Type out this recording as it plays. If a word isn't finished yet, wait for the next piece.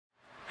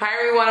Hi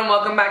everyone and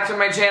welcome back to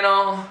my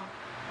channel.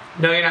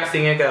 No, you're not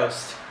seeing a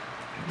ghost.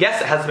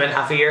 Yes, it has been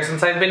half a year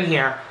since I've been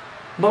here,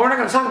 but we're not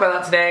going to talk about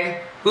that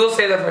today. We'll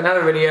save that for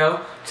another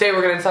video. Today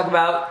we're going to talk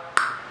about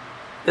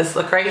this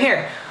look right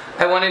here.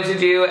 I wanted to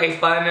do a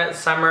fun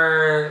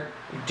summer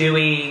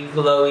dewy,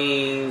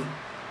 glowy,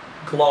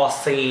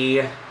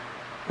 glossy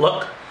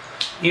look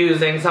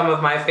using some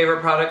of my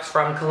favorite products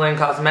from Kalon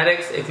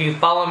Cosmetics. If you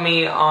follow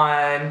me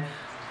on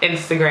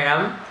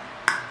Instagram,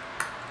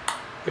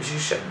 which you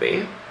should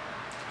be,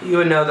 you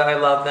would know that I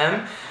love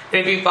them. And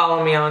if you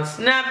follow me on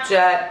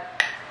Snapchat,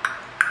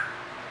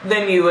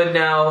 then you would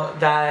know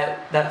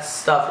that that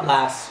stuff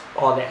lasts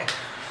all day.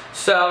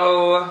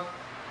 So,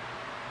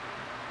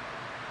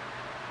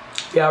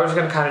 yeah, we're just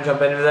going to kind of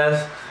jump into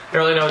this. I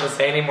don't really know what to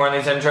say anymore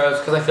in these intros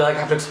because I feel like I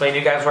have to explain to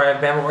you guys where I've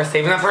been, but we're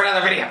saving that for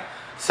another video.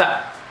 So,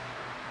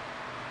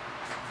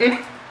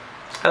 I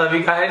love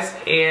you guys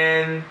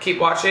and keep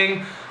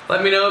watching.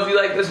 Let me know if you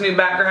like this new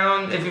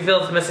background, if you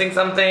feel it's missing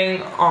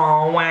something.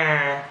 Oh,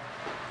 wow.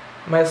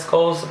 My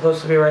skull is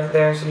supposed to be right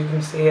there so you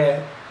can see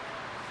it.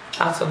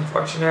 That's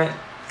unfortunate.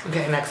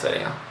 Okay, next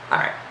video.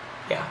 Alright.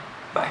 Yeah.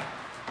 Bye.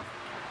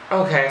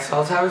 Okay, so I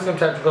was having some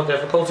technical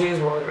difficulties,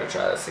 but we're going to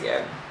try this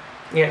again.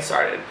 Get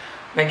started.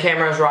 My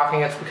camera is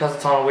rocking. It's because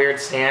it's on a weird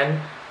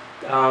stand.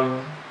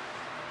 The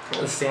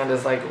stand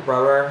is like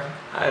rubber.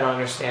 I don't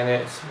understand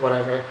it. It's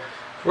whatever.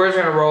 We're just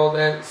going to roll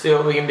with it, see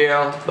what we can do.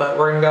 But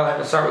we're going to go ahead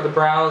and start with the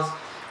brows.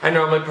 I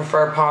normally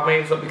prefer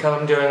pomades, but because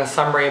I'm doing a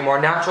summery,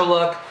 more natural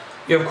look,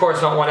 you of course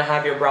don't want to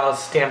have your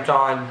brows stamped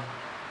on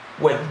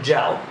with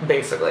gel,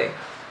 basically.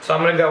 So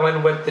I'm going to go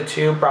in with the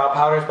two brow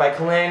powders by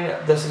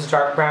Kalon. This is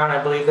dark brown.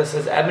 I believe this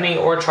is ebony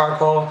or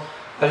charcoal.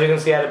 As you can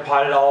see, I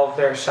deposited all of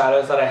their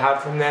shadows that I had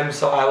from them,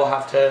 so I will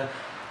have to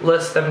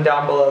list them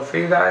down below for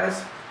you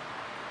guys.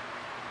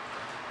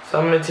 So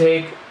I'm going to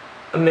take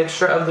a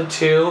mixture of the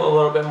two, a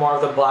little bit more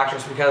of the black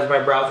just because my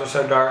brows are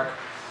so dark.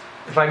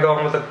 If I go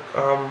in with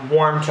a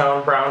warm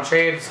tone brown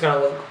shade, it's going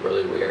to look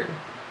really weird.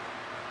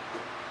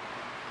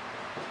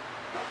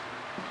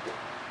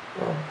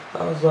 Well,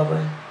 that was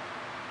lovely.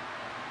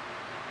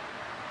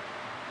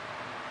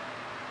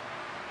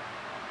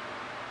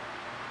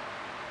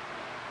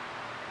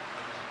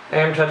 I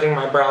am touching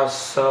my brows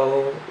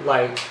so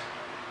light.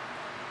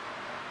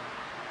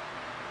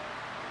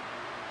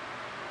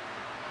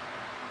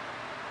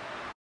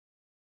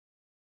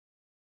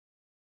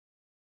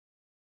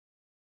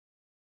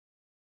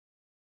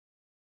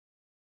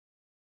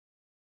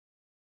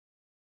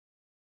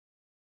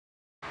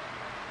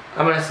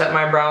 I'm going to set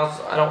my brows.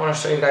 I don't want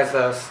to show you guys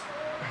this.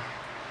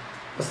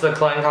 This is the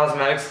Kalon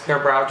Cosmetics Clear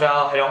Brow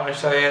Gel. I don't want to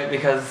show you it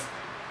because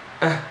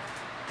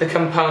the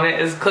component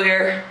is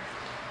clear.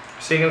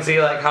 So you can see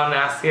like how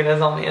nasty it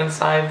is on the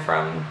inside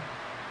from,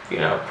 you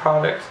know,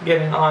 product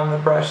getting on the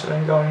brush and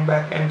then going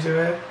back into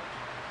it.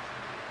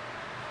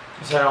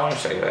 So I don't want to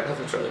show you it because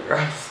it's really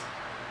gross.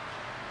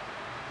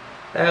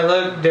 They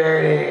look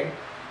dirty.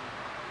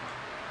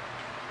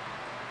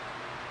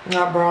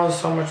 That brow is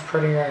so much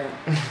prettier.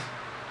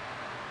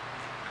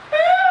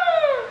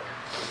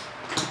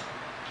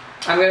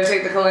 I'm going to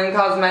take the Kalon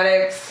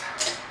Cosmetics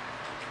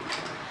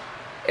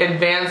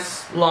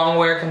Advanced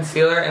Longwear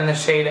Concealer in the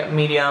shade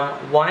Medium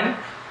 1.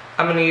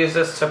 I'm going to use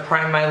this to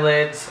prime my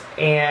lids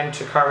and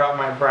to carve out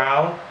my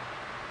brow.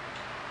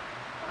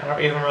 I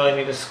don't even really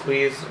need to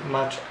squeeze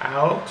much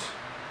out.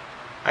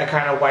 I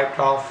kind of wiped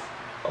off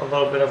a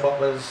little bit of what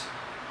was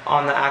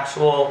on the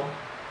actual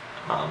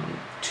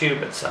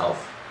tube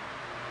itself.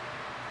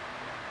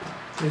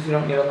 Because you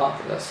don't need a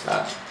lot for this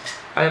stuff.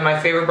 I mean, my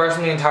favorite brush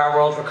in the entire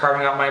world for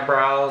carving out my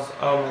brows,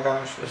 oh my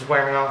gosh, it's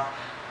wearing off,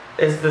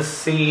 is the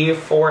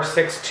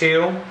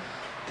C462.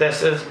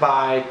 This is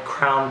by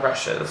Crown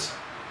Brushes.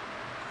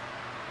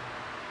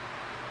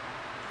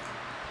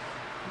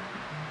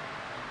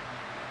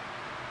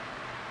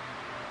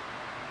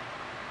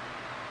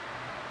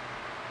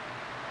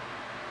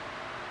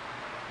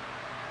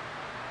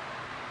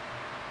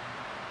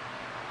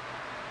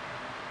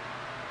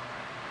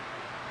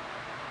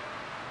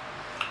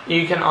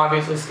 You can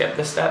obviously skip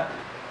this step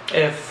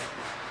if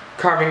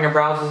carving your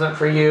brows isn't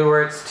for you,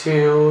 or it's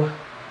too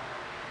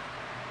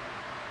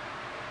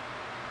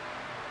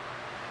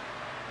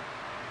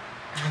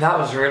that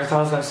was weird. I thought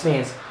I was gonna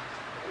sneeze.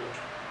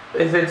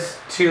 If it's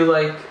too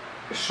like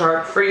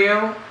sharp for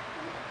you,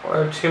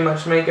 or too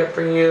much makeup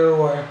for you,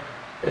 or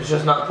it's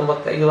just not the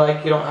look that you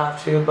like, you don't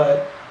have to,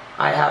 but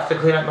I have to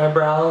clean up my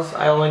brows.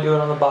 I only do it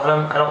on the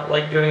bottom. I don't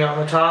like doing it on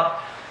the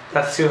top.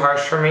 That's too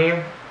harsh for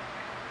me.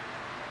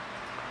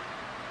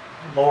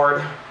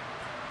 Lord,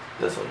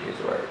 this one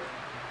needs work.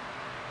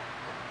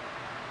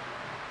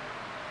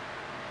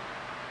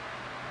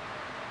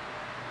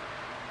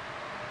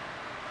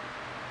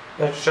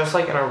 It's just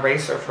like an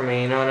eraser for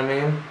me, you know what I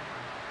mean?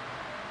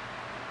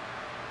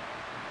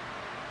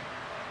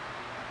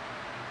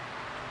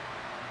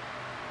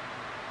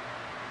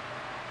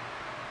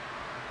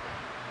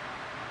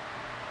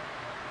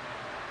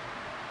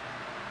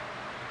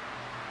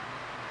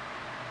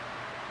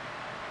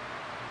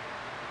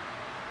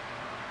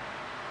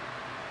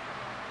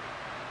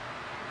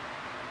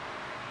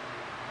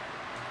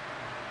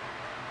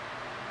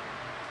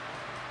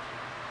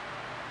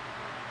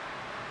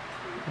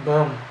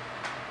 Boom.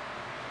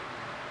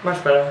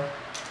 Much better.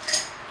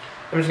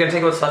 I'm just going to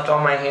take what's left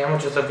on my hand,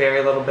 which is a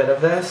very little bit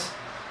of this,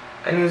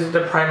 and use it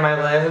to prime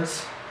my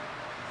lids.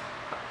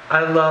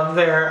 I love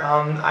their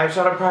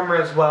eyeshadow primer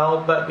as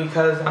well, but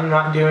because I'm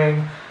not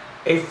doing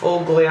a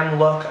full glam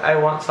look, I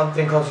want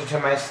something closer to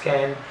my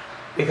skin,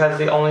 because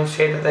the only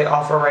shade that they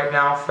offer right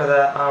now for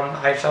the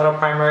eyeshadow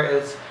primer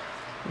is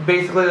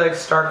basically like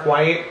stark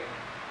white,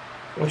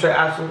 which I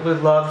absolutely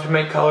love to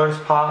make colors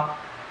pop,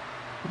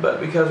 but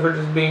because we're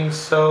just being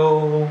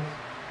so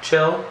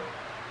chill,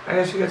 I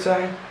guess you could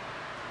say,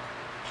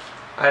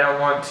 I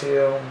don't want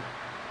to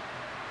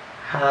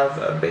have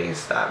a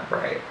base that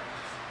bright.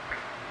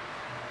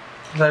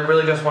 I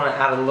really just want to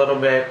add a little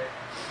bit,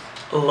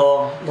 a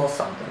little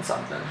something,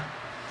 something.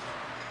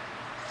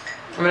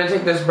 I'm going to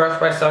take this brush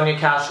by Sonia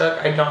Kashuk.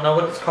 I don't know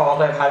what it's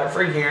called. I've had it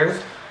for years.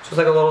 It's just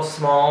like a little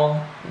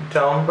small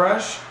dome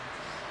brush.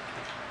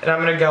 And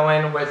I'm going to go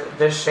in with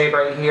this shade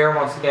right here.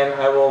 Once again,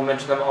 I will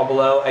mention them all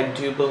below. I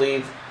do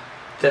believe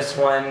this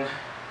one,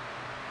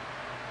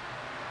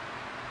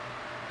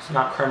 it's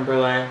not creme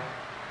brulee.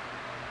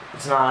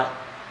 It's not,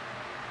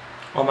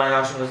 oh my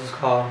gosh, what is this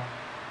called?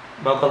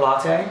 Mocha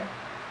latte?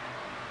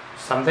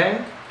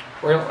 Something?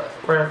 We're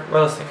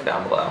listing it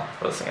down below.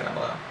 We're listing it down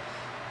below.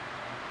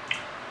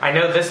 I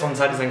know this one's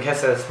Hugs and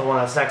Kisses, the one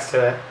that's next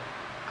to it.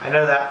 I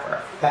know that for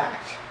a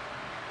fact.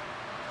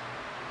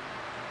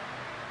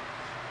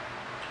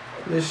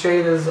 This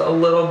shade is a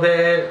little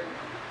bit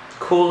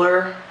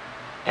cooler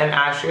and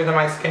ashier than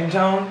my skin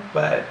tone,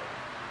 but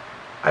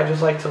I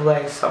just like to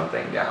lay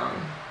something down.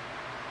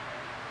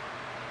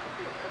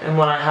 And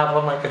when I have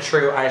on like a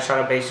true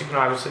eyeshadow base, you can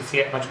obviously see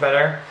it much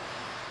better.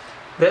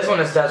 This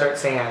one is Desert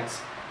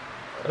Sands.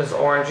 This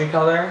orangey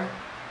color.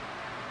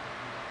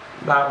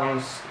 That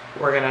one's,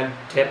 we're gonna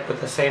dip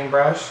with the same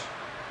brush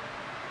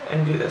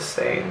and do the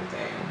same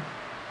thing.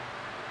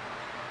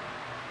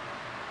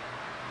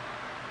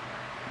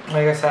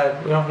 Like I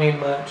said, we don't need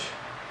much.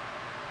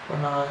 We're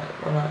not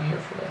here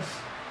for this.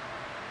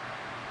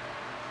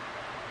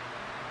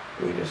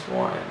 We just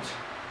want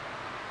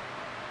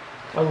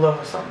a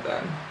little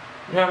something.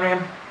 You know what I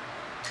mean?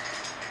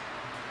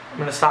 I'm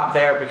going to stop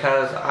there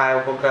because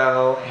I will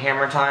go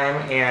hammer time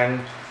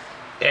and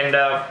end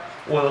up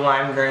with a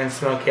lime green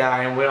smoky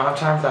eye, and we don't have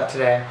time for that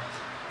today.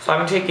 So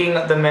I'm taking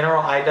the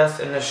mineral eye dust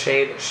in the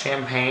shade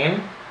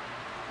Champagne.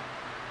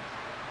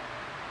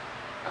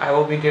 I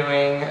will be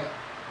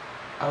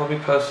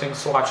posting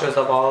swatches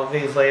of all of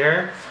these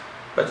later,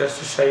 but just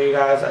to show you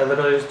guys, I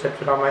literally just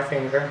dipped it on my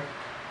finger.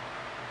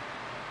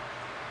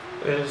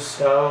 It is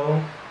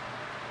so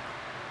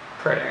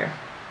pretty.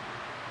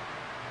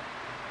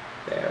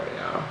 There we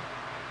go.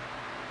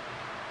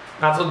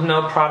 That's with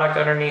no product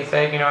underneath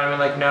it, you know what I mean?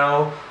 Like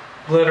no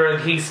glitter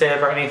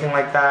adhesive or anything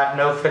like that.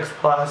 No Fix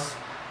Plus.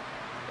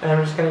 And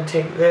I'm just going to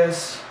take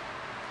this.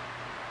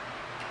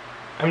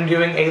 I'm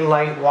doing a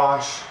light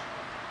wash.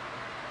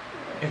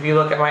 If you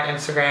look at my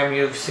Instagram,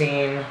 you've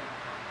seen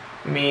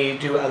me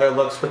do other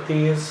looks with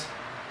these,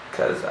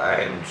 because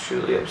I'm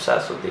truly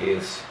obsessed with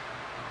these.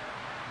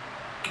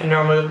 And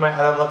normally with my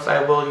other looks,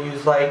 I will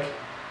use like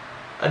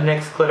a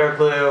NYX glitter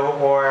glue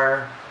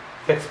or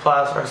Fix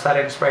Plus or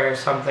setting spray or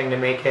something to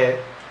make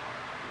it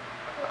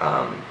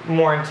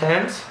more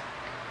intense.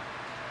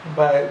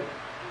 But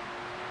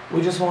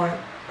we just want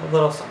a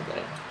little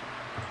something.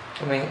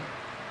 Let me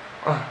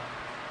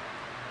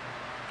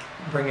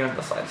bring it up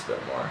the sides a bit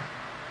more.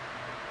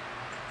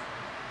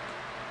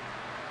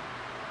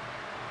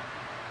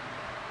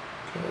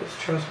 Guys,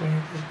 trust me,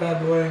 this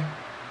bad boy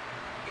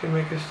can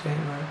make a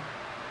statement.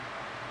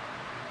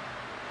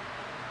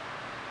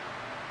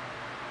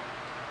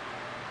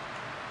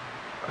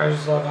 I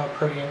just love how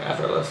pretty and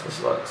effortless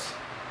this looks.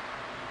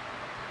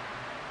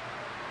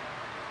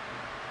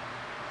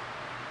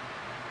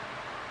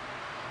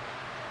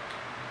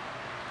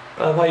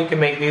 I love how you can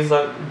make these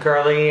look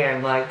girly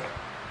and like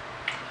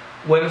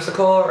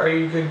whimsical, or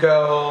you could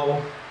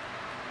go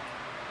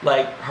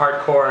like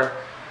hardcore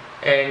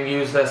and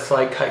use this to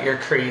like cut your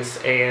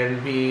crease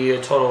and be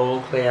a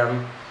total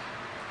glam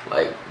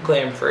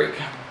freak.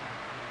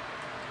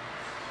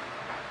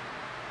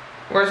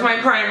 Where's my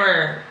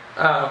primer?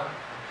 Oh,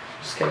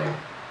 just kidding.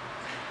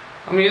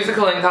 I'm gonna use the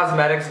Kalon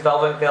Cosmetics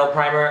Velvet Veil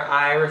Primer.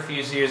 I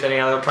refuse to use any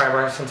other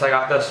primer since I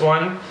got this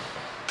one.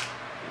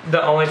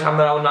 The only time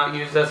that I will not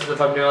use this is if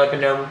I'm doing like a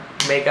no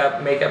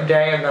makeup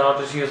day, and then I'll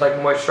just use like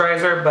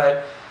moisturizer,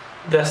 but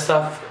this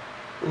stuff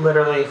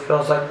literally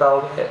feels like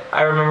velvet.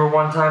 I remember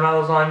one time I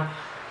was on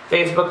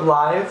Facebook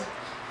Live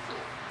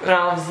and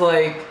I was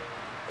like,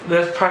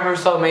 this primer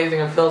is so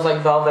amazing, it feels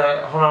like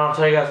velvet. Hold on, I'll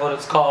tell you guys what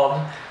it's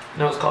called.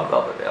 And it was called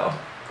Velvet Veil.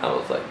 I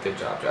was like, good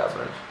job,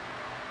 Jasmine.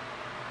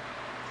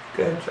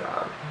 Good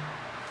job.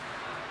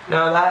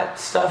 Now that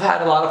stuff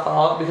had a lot of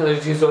fallout because I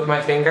just used it with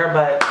my finger,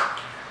 but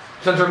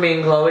since we're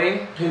being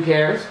glowy, who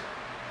cares?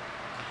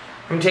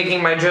 I'm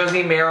taking my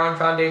Josie Maran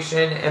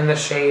foundation in the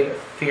shade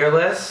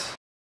Fearless.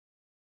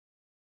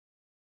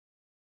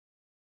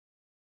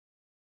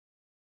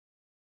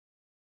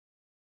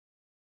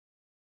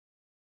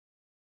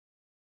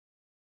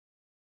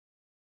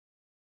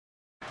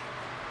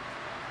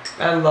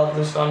 I love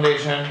this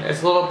foundation.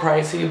 It's a little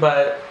pricey,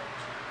 but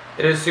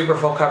it is super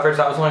full coverage.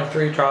 That was only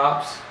 3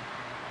 drops.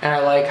 And I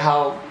like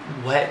how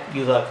wet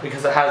you look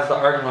because it has the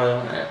argan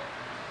oil in it.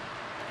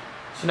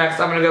 So next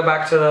I'm going to go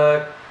back to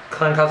the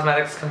Kalon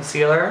Cosmetics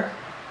concealer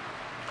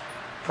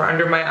for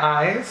under my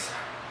eyes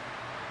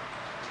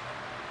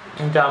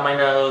and down my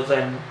nose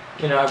and,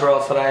 you know, everywhere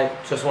else that I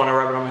just want to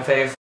rub it on my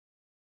face.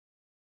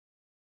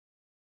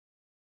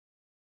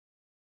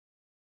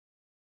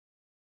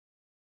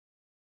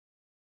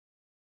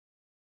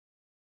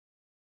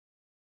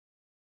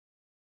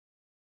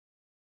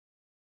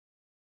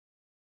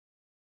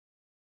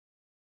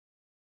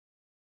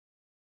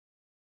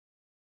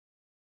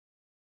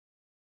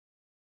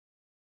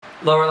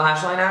 Lower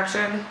lash line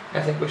action?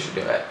 I think we should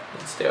do it.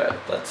 Let's do it.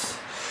 Let's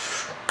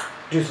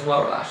do some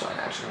lower lash line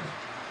action.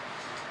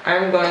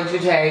 I'm going to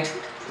take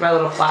my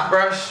little flat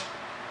brush.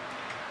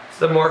 It's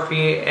the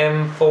Morphe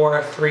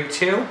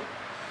M432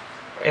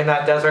 in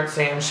that Desert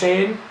Sand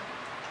shade.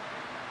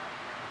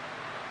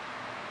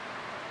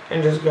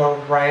 And just go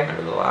right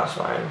under the lash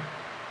line.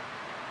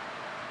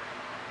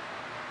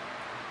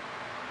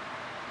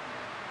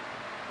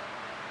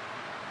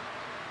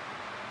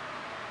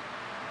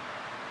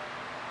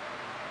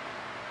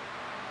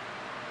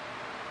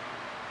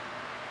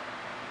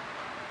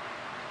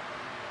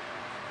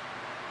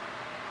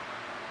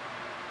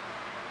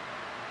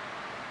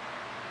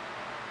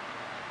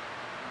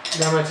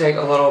 Then I'm going to take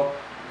a little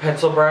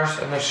pencil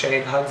brush in the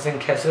shade Hugs and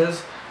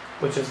Kisses,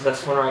 which is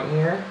this one right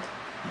here.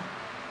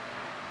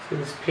 See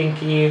this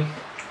pinky,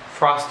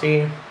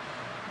 frosty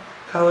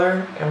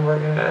color, and we're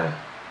going to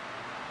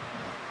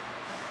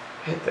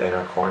hit the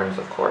inner corners,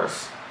 of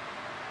course.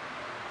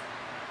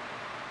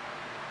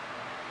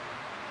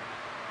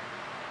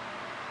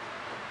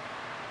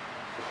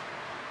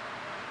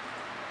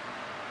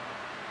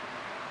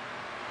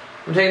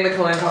 I'm taking the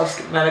Kalon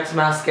Cosmetics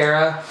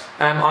mascara,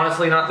 and I'm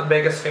honestly not the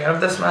biggest fan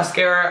of this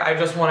mascara. I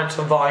just want it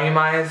to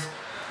volumize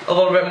a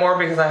little bit more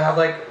because I have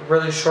like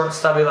really short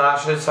stubby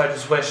lashes, so I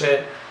just wish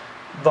it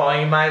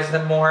volumized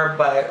them more,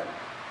 but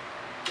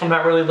I'm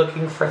not really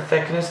looking for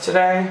thickness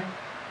today.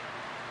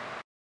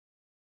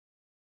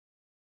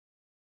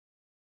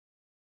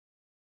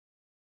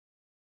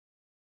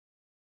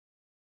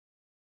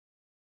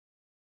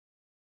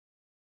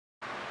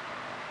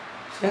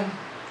 So yeah.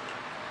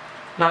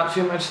 Not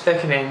too much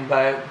thickening,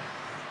 but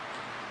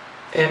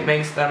it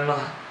makes them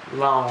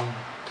long.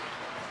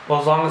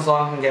 Well, as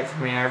long can get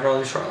for me. I have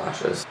really short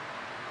lashes.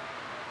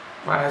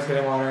 My eyes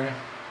getting watery.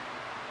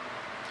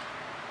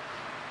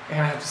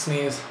 And I have to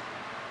sneeze.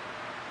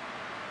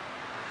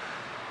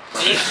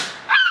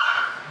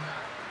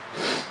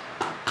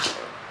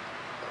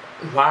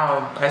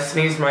 Wow, I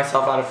sneezed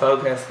myself out of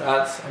focus.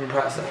 That's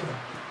impressive.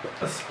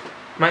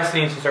 My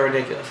sneezes are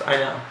ridiculous, I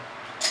know.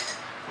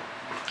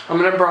 I'm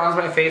going to bronze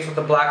my face with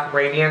the black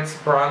Radiance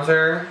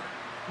bronzer.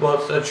 Well,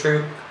 it's the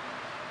True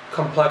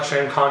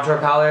Complexion Contour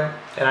Palette.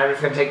 And I'm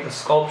just going to take the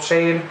Sculpt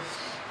shade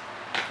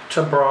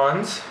to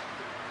bronze.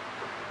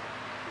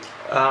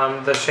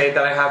 The shade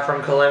that I have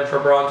from Kalon for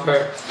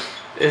bronzer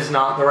is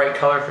not the right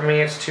color for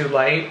me. It's too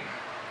light.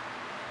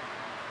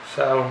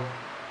 So,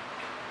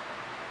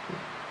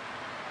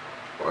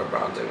 we're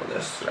bronzing with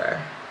this today.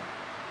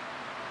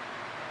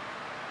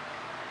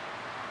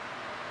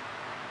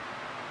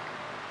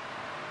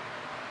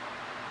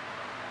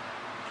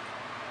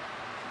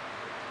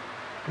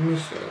 Let me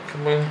see,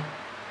 can we? There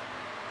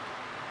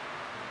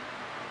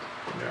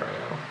we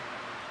go.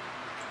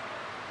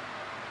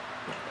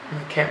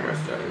 My camera's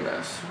doing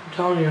this. I'm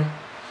telling you.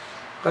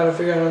 Gotta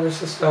figure out another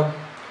system.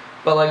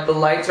 But like the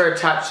lights are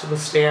attached to the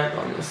stand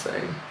on this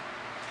thing.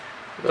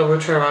 So we'll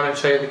turn around and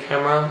show you the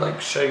camera,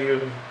 like show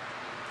you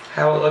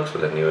how it looks,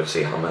 but then you would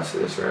see how messy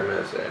this room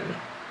is, and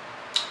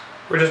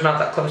we're just not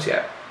that close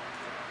yet.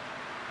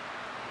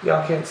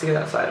 Y'all can't see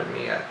that side of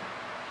me yet.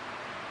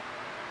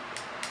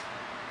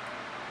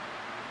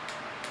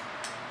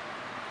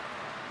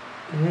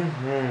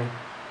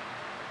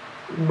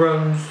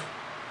 Bronze.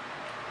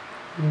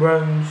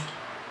 Bronze.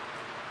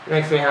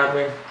 Makes me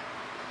happy.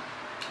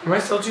 Am I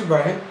still too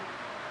bright?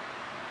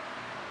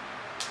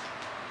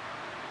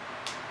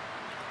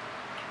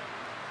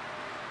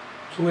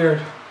 It's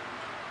weird.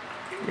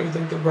 I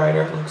think the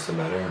brighter it looks, the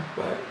better,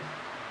 but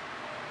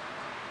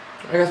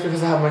I guess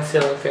because I have my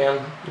ceiling fan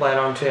light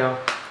on too.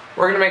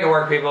 We're gonna make it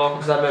work, people,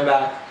 because I've been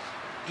back.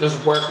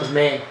 Just work with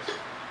me.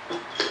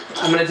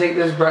 I'm gonna take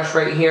this brush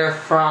right here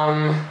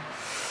from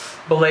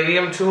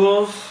Palladium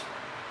Tools,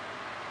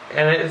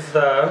 and it is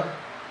the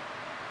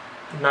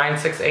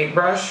 968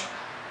 brush,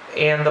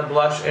 and the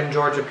blush in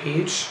Georgia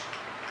Peach.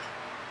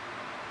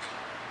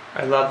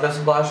 I love this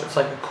blush. It's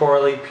like a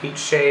corally peach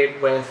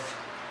shade with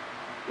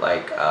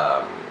like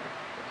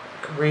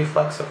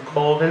reflex of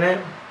gold in it.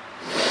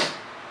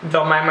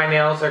 Don't mind my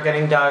nails, they're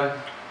getting done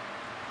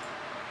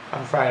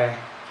on Friday.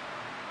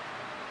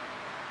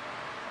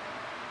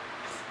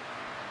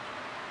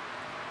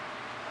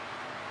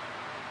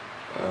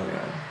 Oh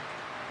yeah.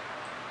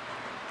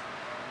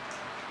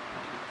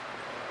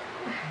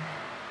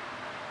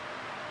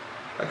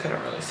 I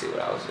couldn't really see what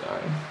I was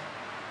doing.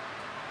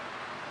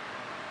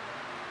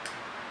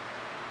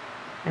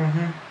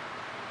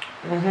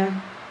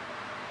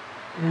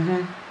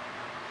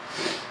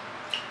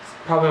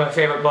 Probably my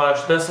favorite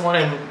blush. This one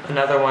and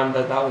another one,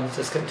 but that one's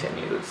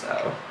discontinued,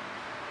 so.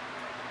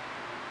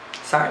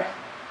 Sorry.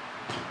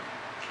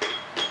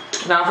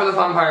 Now for the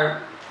fun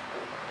part.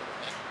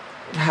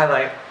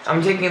 Highlight.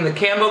 I'm taking the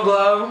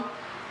Candelglow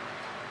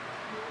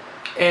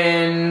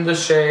in the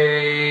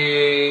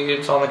shade,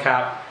 it's on the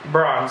cap,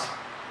 Bronze.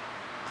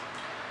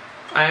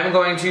 I am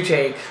going to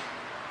take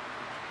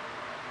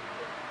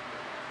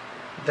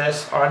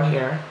this on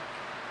here,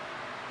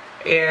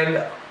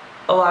 and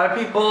a lot of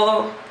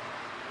people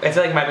I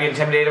feel like might be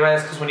intimidated by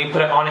this because when you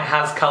put it on, it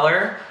has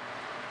color,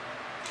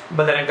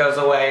 but then it goes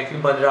away if you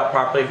blend it out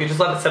properly. If you just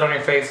let it sit on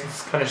your face,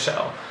 it's going to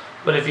show,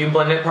 but if you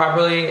blend it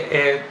properly,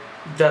 it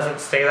doesn't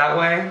stay that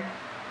way.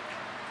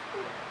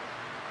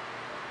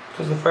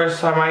 Because the first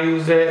time I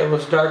used it, it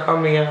was dark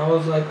on me and I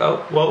was like,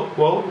 oh, whoa,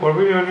 whoa, what are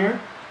we doing here?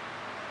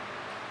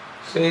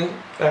 See, it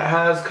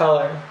has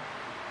color.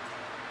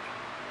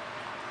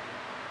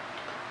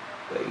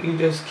 But you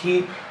just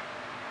keep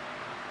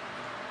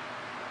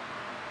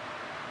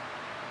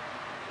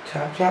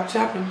tap, tap,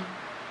 tapping.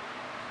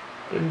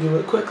 And do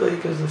it quickly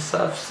because the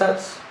stuff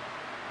sets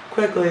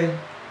quickly.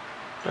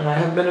 And I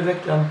have been a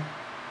victim.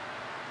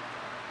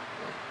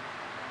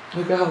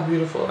 Look at how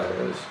beautiful that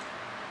is.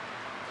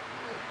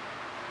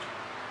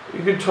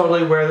 You could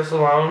totally wear this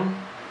alone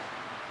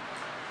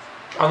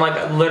on like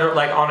a literal,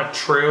 like on a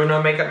true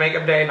no makeup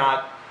day,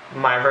 not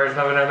my version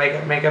of a no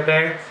makeup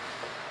day,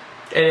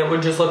 and it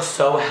would just look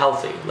so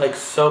healthy, like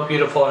so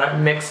beautiful. And I've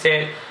mixed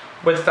it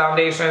with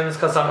foundations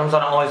because sometimes I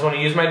don't always want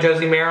to use my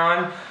Josie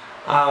Maran.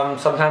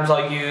 Sometimes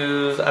I'll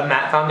use a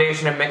matte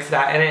foundation and mix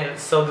that in it, and it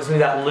still gives me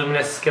that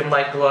luminous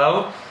skin-like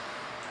glow.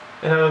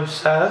 And I'm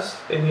obsessed.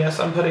 And yes,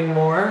 I'm putting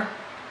more.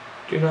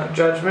 Do not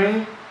judge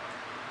me.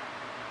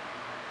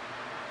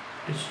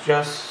 It's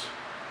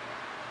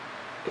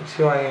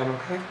who I am,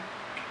 okay?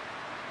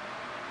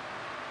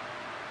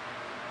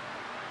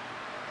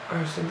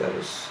 I just think that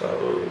is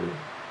so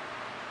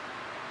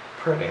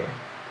pretty.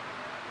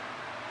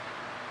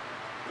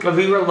 If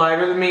you were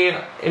lighter than me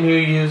and you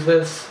use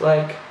this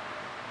like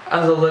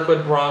as a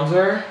liquid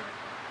bronzer,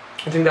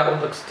 I think that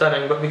would look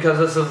stunning, but because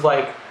this is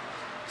like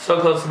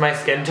so close to my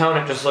skin tone,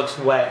 it just looks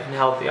wet and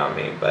healthy on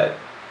me. But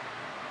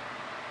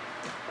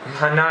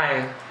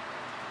Hanai,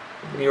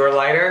 if you were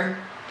lighter,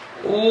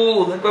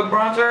 ooh, liquid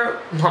bronzer,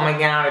 oh my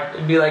god,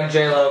 it'd be like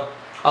J-Lo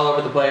all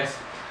over the place.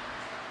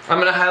 I'm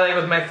gonna highlight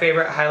with my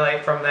favorite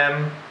highlight from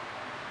them.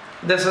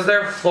 This is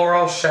their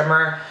Floral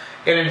Shimmer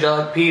in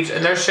Angelic Peach,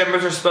 and their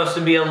shimmers are supposed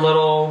to be a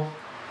little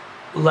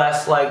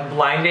less like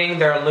blinding.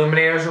 Their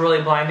illuminators are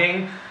really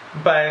blinding,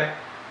 but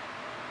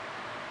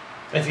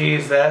if you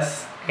use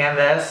this and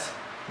this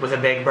with a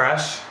big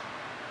brush,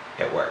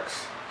 it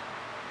works.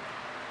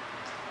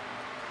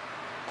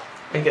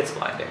 It gets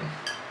blinding.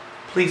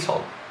 Please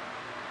hold.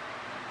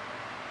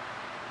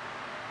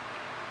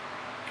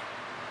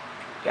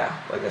 Yeah,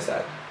 like I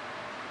said.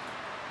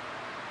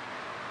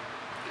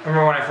 I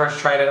remember when I first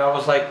tried it, I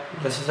was like,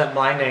 this isn't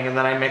blinding, and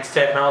then I mixed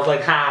it and I was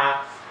like,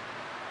 ha.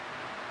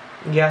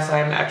 Yes, I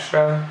am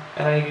extra,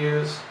 and I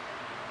use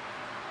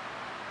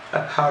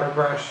a powder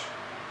brush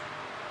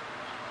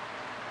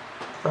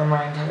for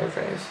my entire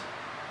face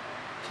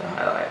to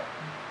highlight.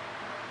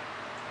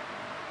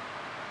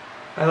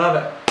 I love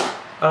it.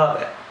 I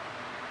love it.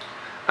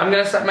 I'm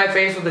gonna set my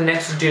face with the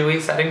NYX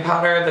Dewy setting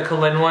powder, the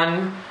Kalon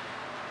one.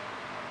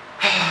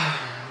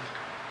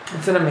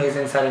 It's an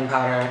amazing setting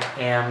powder,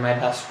 and my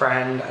best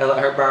friend, I let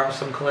her borrow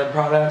some Kalon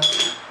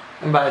products,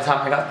 and by the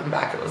time I got them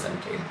back, it was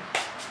empty.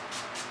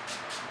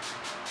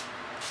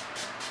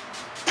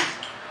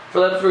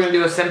 For lips, we're going to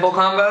do a simple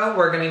combo.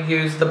 We're going to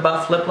use the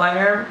Buff Lip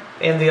Liner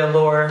and the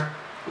Allure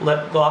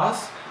Lip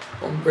Gloss.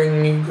 I'll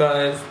bring you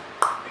guys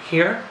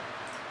here.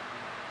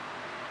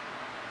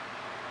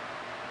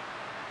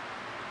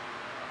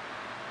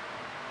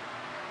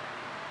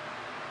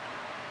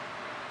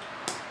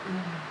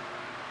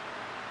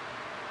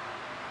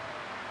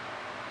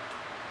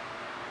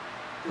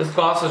 This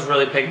gloss is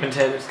really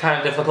pigmented. It's kind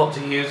of difficult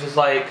to use as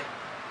like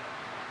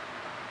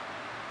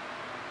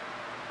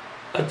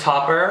a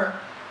topper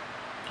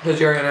because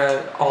you're going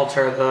to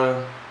alter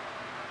the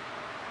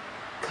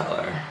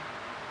color.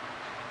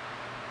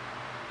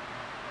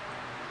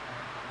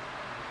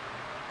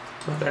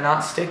 But they're not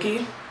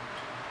sticky.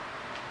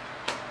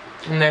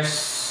 And they're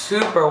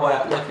super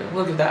wet looking.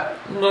 Look at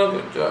that.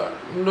 Look at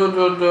that.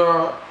 Look at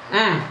that.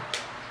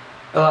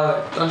 I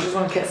love it. Don't you just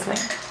want to kiss me?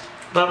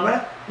 A little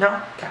bit?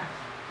 No? Okay.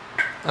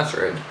 That's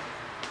rude.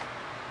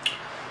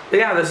 But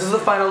yeah, this is the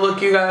final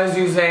look, you guys,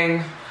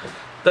 using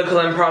the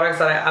Kalon products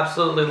that I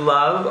absolutely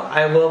love.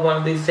 I will one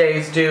of these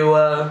days do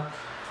a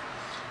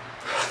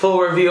full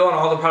review on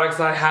all the products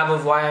that I have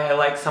of why I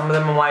like some of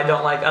them and why I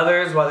don't like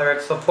others, whether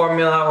it's the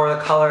formula or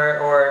the color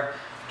or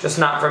just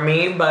not for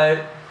me.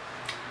 But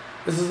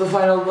this is the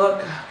final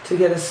look to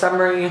get a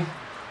summery,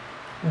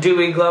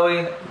 dewy,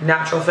 glowy,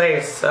 natural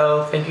face.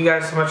 So thank you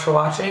guys so much for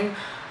watching.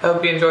 I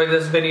hope you enjoyed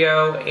this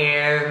video,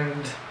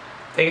 and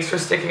thanks for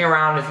sticking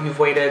around if you've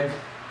waited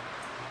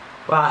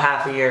well,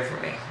 half a year for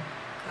me.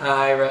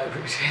 I really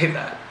appreciate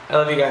that. I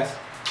love you guys.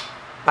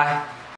 Bye.